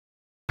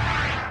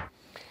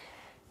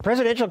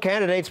Presidential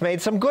candidates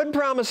made some good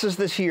promises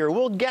this year.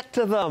 We'll get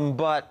to them,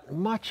 but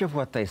much of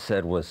what they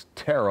said was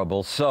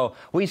terrible. So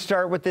we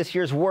start with this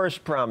year's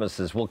worst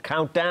promises. We'll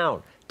count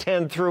down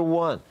 10 through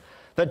 1.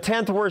 The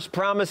 10th worst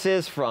promise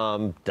is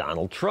from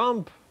Donald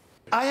Trump.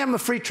 I am a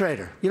free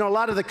trader. You know, a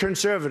lot of the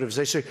conservatives,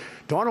 they say,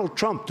 Donald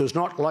Trump does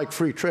not like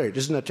free trade.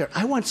 Isn't that terrible?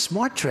 I want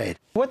smart trade.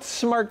 What's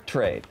smart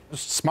trade?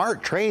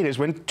 Smart trade is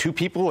when two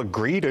people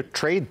agree to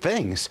trade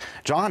things.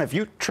 John, if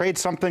you trade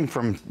something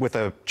with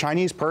a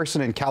Chinese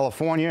person in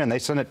California and they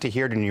send it to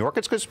here to New York,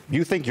 it's because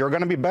you think you're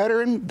going to be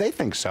better and they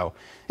think so.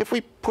 If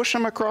we push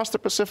them across the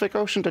Pacific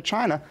Ocean to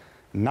China,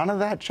 none of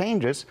that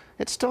changes.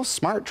 It's still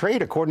smart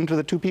trade according to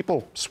the two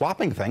people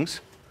swapping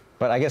things.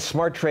 But I guess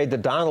smart trade to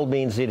Donald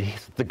means that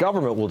the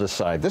government will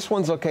decide. This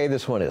one's okay,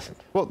 this one isn't.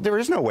 Well, there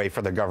is no way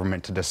for the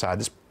government to decide.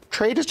 This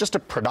trade is just a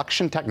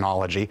production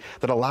technology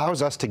that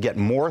allows us to get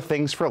more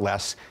things for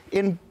less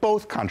in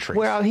both countries.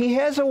 Well, he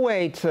has a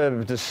way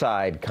to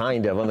decide,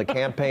 kind of, on the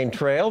campaign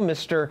trail.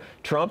 Mr.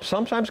 Trump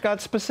sometimes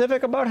got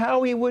specific about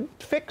how he would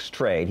fix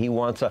trade. He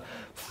wants a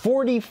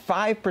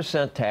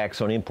 45%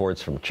 tax on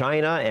imports from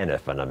China, and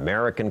if an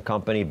American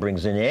company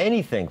brings in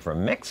anything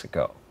from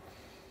Mexico,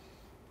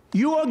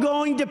 You are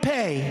going to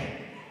pay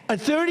a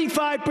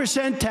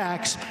 35%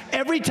 tax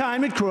every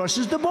time it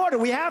crosses the border.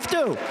 We have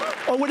to,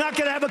 or we're not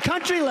going to have a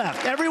country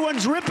left.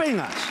 Everyone's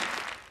ripping us.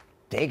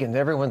 Dagan,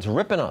 everyone's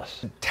ripping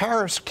us.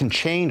 Tariffs can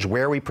change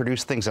where we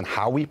produce things and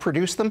how we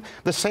produce them.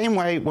 The same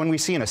way when we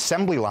see an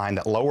assembly line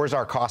that lowers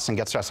our costs and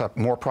gets us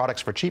more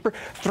products for cheaper,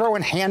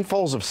 throwing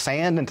handfuls of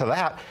sand into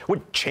that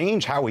would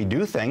change how we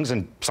do things,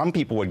 and some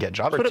people would get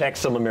jobs. Protect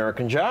some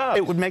American jobs.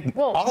 It would make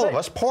all of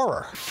us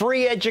poorer.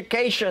 Free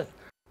education.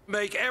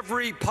 Make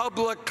every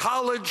public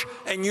college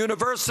and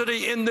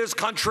university in this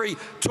country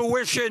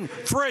tuition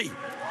free.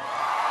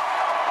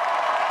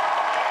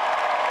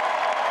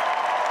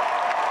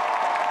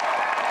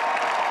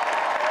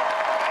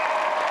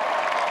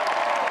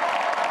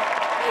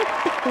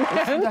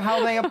 Listen to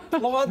how they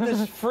applaud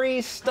this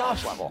free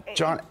stuff.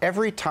 John,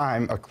 every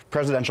time a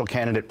presidential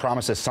candidate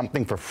promises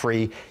something for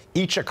free,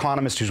 each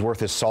economist who's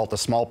worth his salt, a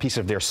small piece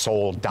of their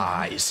soul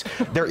dies.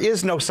 There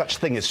is no such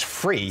thing as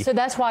free. So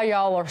that's why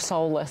y'all are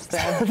soulless,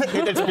 then.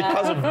 It's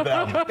because of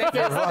them.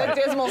 The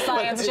dismal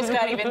science just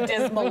got even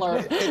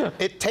dismaler.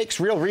 It takes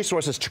real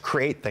resources to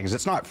create things.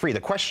 It's not free. The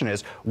question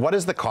is, what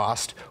is the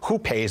cost, who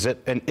pays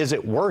it, and is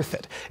it worth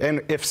it?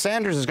 And if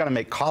Sanders is going to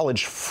make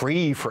college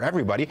free for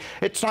everybody,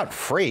 it's not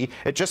free.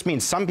 It just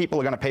means some people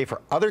are going to pay for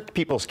other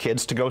people's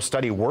kids to go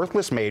study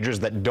worthless majors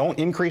that don't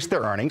increase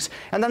their earnings,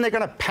 and then they're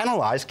going to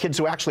penalize kids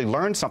who actually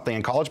learn something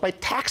in college by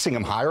taxing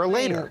them higher or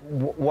later.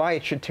 Why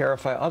it should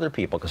terrify other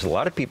people? Because a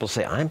lot of people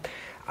say,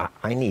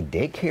 I need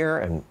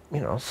daycare, and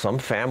some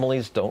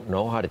families don't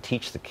know how to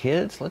teach the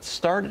kids. Let's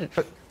start it.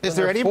 But is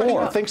there anybody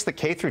who thinks the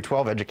K through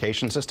 12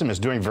 education system is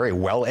doing very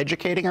well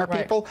educating our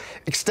people?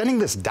 Extending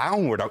this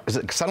downward, is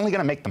it suddenly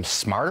going to make them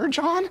smarter,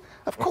 John?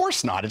 Of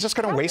course not. It's just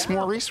going to waste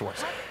more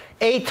resources.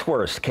 8th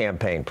worst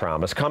campaign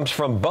promise comes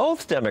from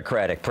both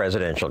Democratic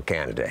presidential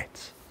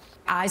candidates.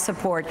 I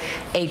support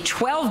a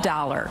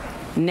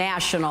 $12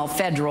 national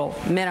federal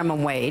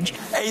minimum wage.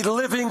 A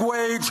living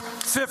wage,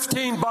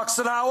 $15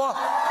 an hour.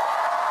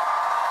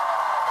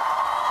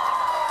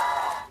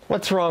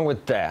 What's wrong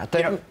with that?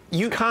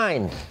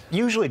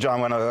 Usually,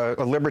 John, when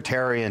a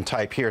libertarian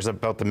type hears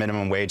about the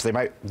minimum wage, they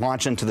might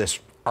launch into this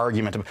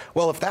argument of,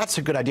 well, if that's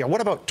a good idea,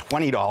 what about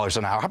 $20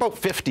 an hour? How about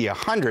 $50,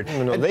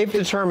 $100? No, they've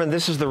determined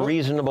this is the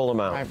reasonable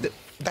amount.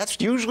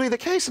 That's usually the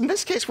case. In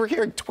this case, we're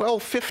hearing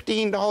 $12,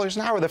 $15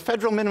 an hour. The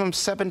federal minimum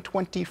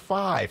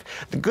 $7.25.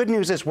 The good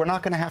news is we're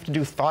not going to have to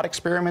do thought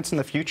experiments in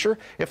the future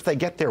if they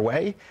get their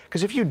way.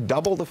 Because if you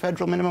double the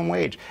federal minimum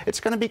wage,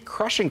 it's going to be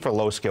crushing for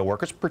low-skill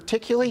workers,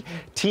 particularly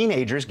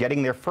teenagers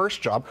getting their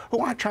first job who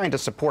aren't trying to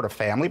support a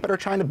family, but are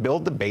trying to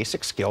build the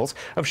basic skills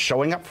of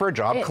showing up for a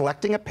job,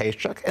 collecting a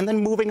paycheck, and then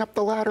moving up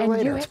the ladder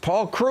later.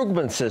 Paul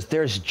Krugman says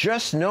there's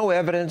just no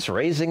evidence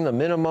raising the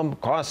minimum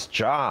cost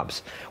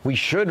jobs. We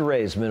should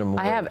raise minimum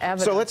wage. I have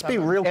evidence. So let's be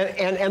real.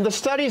 And the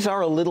studies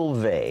are a little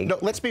vague. No,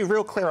 let's be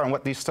real clear on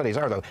what these studies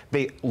are, though.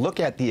 They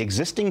look at the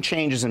existing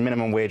changes in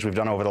minimum wage we've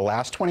done over the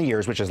last 20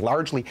 years, which is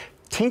largely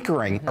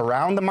tinkering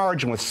around the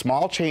margin with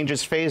small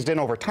changes phased in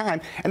over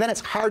time. And then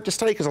it's hard to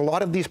study because a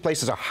lot of these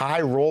places are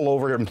high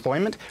rollover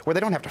employment where they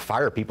don't have to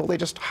fire people. They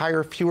just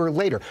hire fewer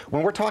later.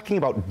 When we're talking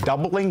about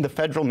doubling the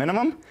federal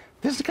minimum,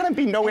 there's going to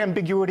be no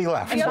ambiguity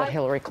left. That's what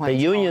Hillary Clinton.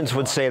 The unions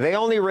would say they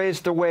only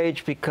raised the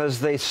wage because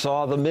they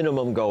saw the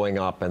minimum going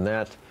up, and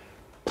that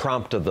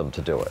prompted them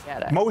to do it.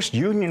 Most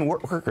union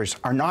workers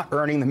are not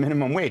earning the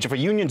minimum wage. If a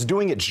union's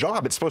doing its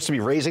job, it's supposed to be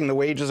raising the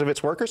wages of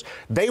its workers.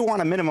 They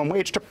want a minimum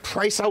wage to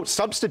price out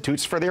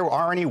substitutes for their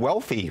already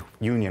wealthy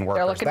union workers.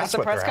 They're looking to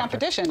suppress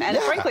competition. And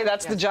frankly,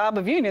 that's the job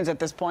of unions at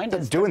this point,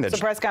 is to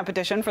suppress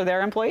competition for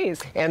their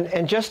employees.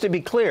 And just to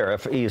be clear,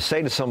 if you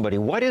say to somebody,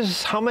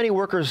 how many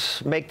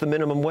workers make the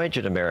minimum wage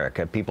in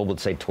America? People would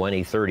say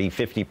 20, 30,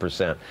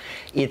 50%.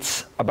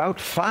 It's about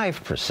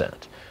 5%.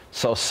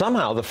 So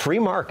somehow the free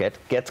market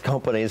gets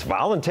companies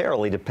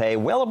voluntarily to pay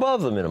well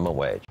above the minimum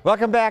wage.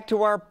 Welcome back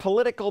to our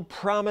political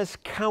promise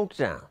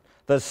countdown.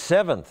 The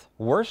 7th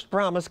worst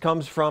promise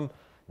comes from,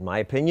 in my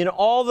opinion,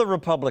 all the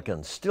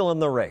Republicans still in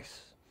the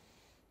race.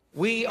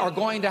 We are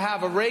going to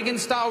have a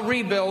Reagan-style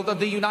rebuild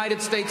of the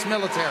United States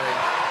military.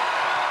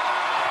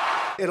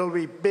 It'll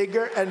be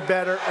bigger and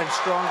better and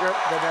stronger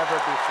than ever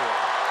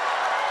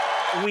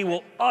before. We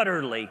will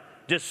utterly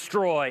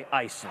destroy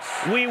ISIS.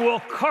 We will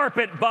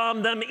carpet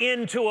bomb them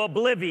into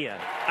oblivion.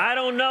 I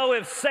don't know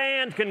if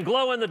sand can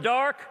glow in the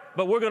dark,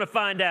 but we're going to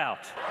find out.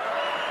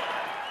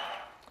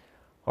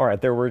 All right,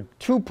 there were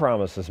 2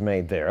 promises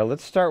made there.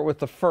 Let's start with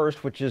the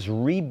first, which is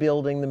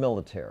rebuilding the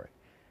military.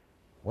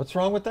 What's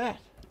wrong with that?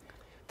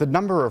 The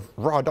number of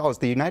raw dollars,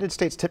 the United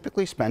States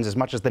typically spends as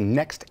much as the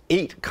next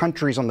 8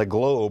 countries on the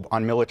globe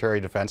on military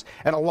defense,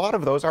 and a lot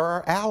of those are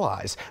our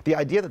allies. The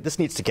idea that this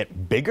needs to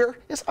get bigger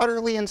is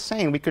utterly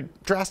insane. We could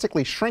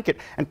drastically shrink it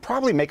and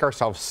probably make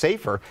ourselves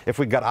safer if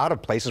we got out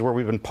of places where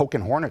we've been poking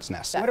hornets'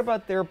 nests. What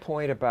about their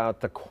point about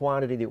the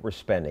quantity that we're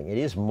spending? It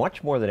is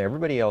much more than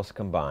everybody else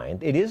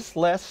combined. It is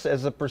less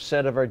as a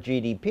percent of our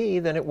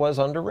GDP than it was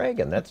under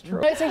Reagan. That's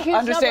true. It's a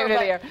huge number,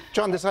 but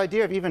John, this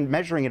idea of even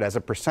measuring it as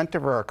a percent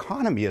of our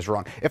economy is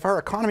wrong. If our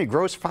economy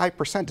grows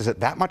 5%, is it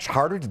that much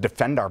harder to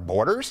defend our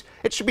borders?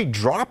 It should be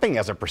dropping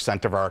as a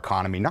percent of our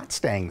economy, not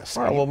staying the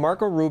same. All right, well,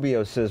 Marco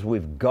Rubio says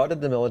we've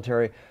gutted the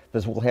military.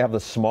 This will have the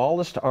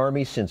smallest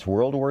army since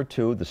World War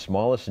II, the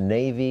smallest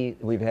navy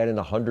we've had in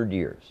 100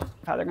 years.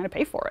 How they're going to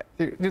pay for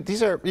it.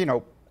 These are,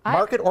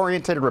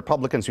 market-oriented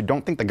Republicans who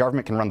don't think the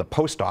government can run the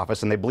post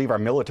office and they believe our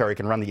military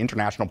can run the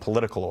international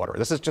political order.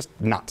 This is just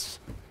nuts.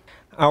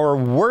 Our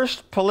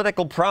worst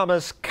political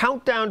promise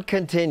countdown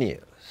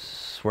continues.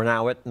 We're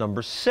now at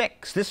number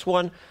 6. This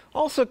one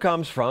also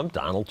comes from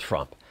Donald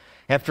Trump.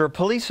 After a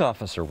police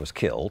officer was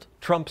killed,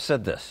 Trump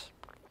said this.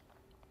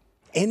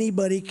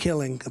 Anybody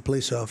killing a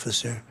police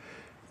officer,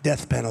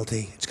 death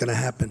penalty. It's going to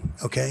happen,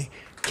 okay?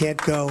 Can't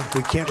go.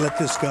 We can't let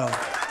this go.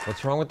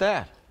 What's wrong with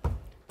that?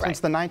 Since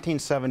the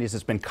 1970s,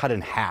 it's been cut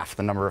in half,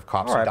 the number of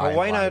cops All who right,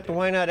 die. but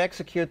why not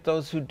execute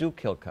those who do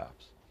kill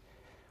cops?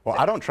 Well,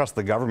 I don't trust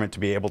the government to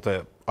be able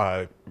to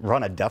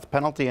run a death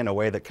penalty in a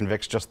way that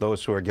convicts just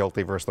those who are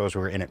guilty versus those who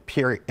are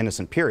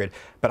innocent, period.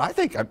 But I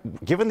think,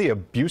 given the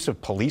abuse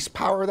of police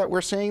power that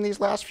we're seeing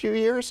these last few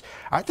years,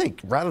 I think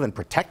rather than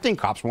protecting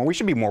cops more, we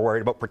should be more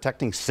worried about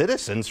protecting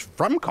citizens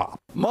from cops.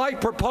 My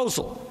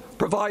proposal,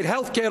 provide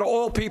health care to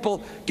all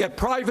people, get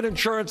private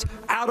insurance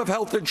out of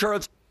health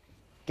insurance.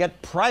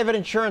 Get private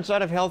insurance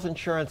out of health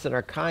insurance in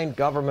our kind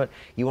government.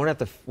 You won't have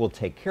to, we'll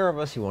take care of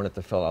us. You won't have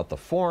to fill out the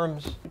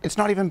forms. It's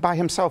not even by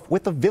himself.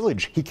 With the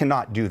village, he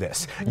cannot do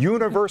this.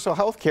 Universal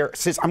health care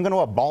says, I'm going to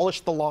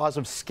abolish the laws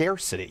of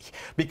scarcity.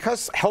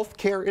 Because health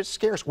care is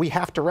scarce, we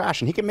have to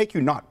ration. He can make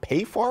you not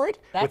pay for it.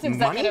 That's with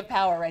executive money,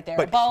 power right there,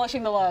 but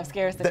abolishing the law of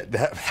scarcity.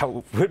 That's how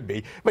it would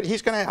be. But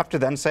he's going to have to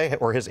then say,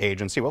 or his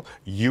agency, well,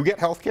 you get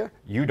health care,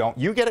 you don't.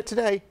 You get it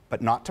today,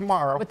 but not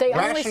tomorrow. But they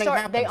Rationing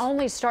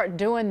only start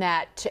doing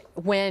that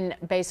when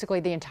basically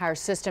the entire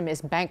system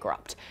is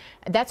bankrupt.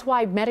 That's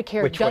why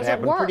Medicare Which would doesn't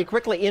happen work. pretty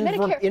quickly.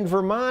 In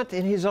Vermont,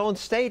 in his own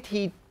state,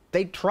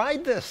 they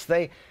tried this.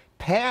 They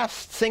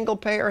passed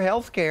single-payer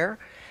health care,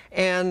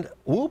 and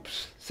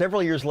whoops,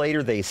 several years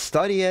later they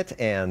study it,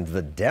 and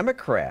the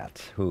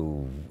Democrat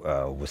who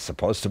was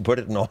supposed to put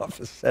it in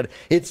office said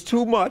it's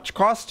too much,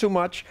 costs too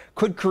much,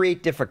 could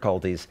create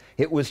difficulties.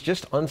 It was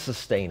just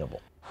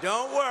unsustainable.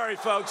 Don't worry,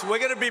 folks. We're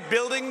going to be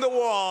building the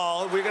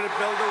wall. We're going to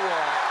build the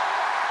wall.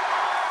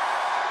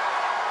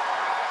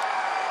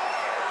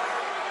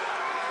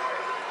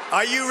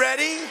 Are you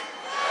ready?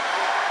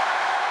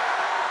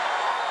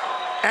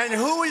 And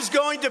who is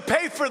going to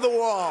pay for the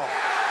wall?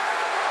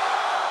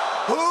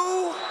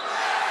 Who?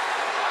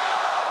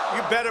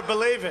 You better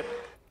believe it.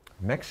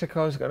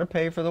 Mexico's going to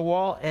pay for the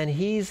wall, and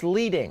he's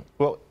leading.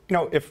 Well,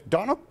 if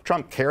Donald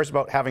Trump cares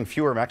about having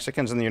fewer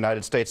Mexicans in the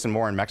United States and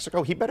more in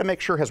Mexico, he better make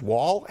sure his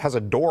wall has a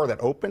door that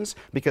opens,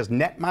 because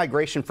net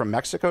migration from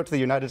Mexico to the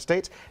United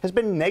States has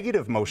been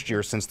negative most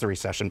years since the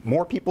recession.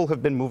 More people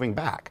have been moving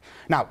back.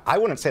 Now, I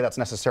wouldn't say that's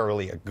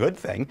necessarily a good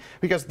thing,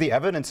 because the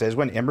evidence is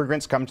when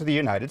immigrants come to the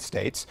United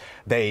States,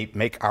 they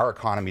make our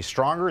economy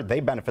stronger,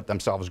 they benefit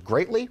themselves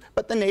greatly,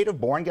 but the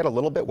native-born get a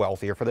little bit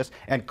wealthier for this.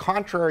 And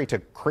contrary to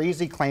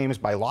crazy claims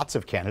by lots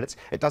of candidates,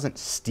 it doesn't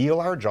steal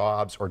our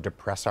jobs or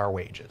depress our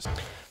wages.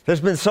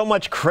 There's been so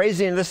much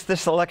crazy in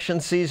this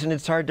election season,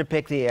 it's hard to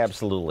pick the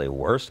absolutely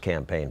worst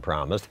campaign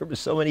promise. There were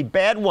so many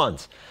bad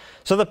ones.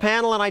 So the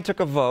panel and I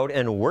took a vote,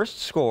 and worst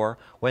score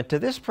went to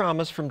this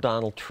promise from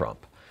Donald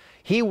Trump.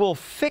 He will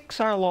fix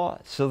our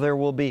laws so there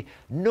will be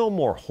no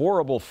more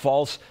horrible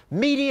false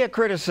media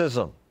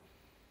criticism.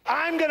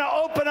 I'm going to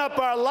open up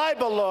our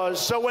libel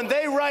laws so when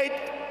they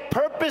write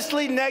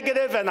purposely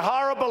negative and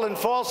horrible and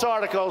false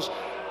articles,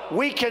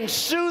 we can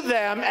sue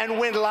them and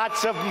win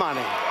lots of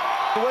money.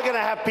 We're going to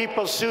have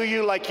people sue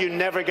you like you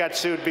never got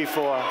sued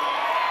before.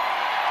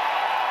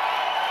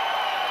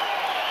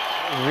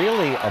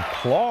 Really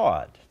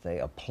applaud. They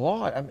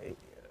applaud. I mean,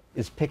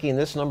 is picking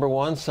this number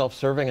one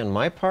self-serving on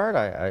my part?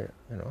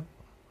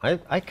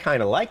 I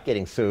kind of like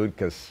getting sued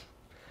because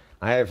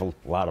I have a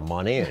lot of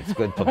money. It's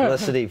good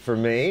publicity for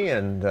me,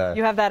 and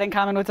you have that in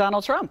common with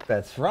Donald Trump.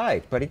 That's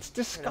right, but it's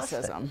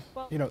disgusting.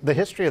 You know, the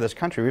history of this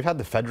country, we've had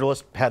the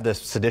Federalists, had the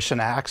Sedition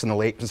Acts in the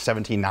late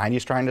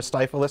 1790s trying to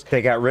stifle this.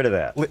 They got rid of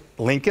that.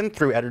 Lincoln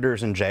threw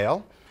editors in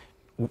jail.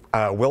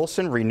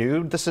 Wilson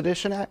renewed the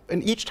Sedition Act,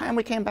 and each time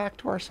we came back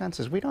to our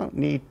senses. We don't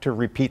need to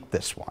repeat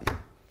this one.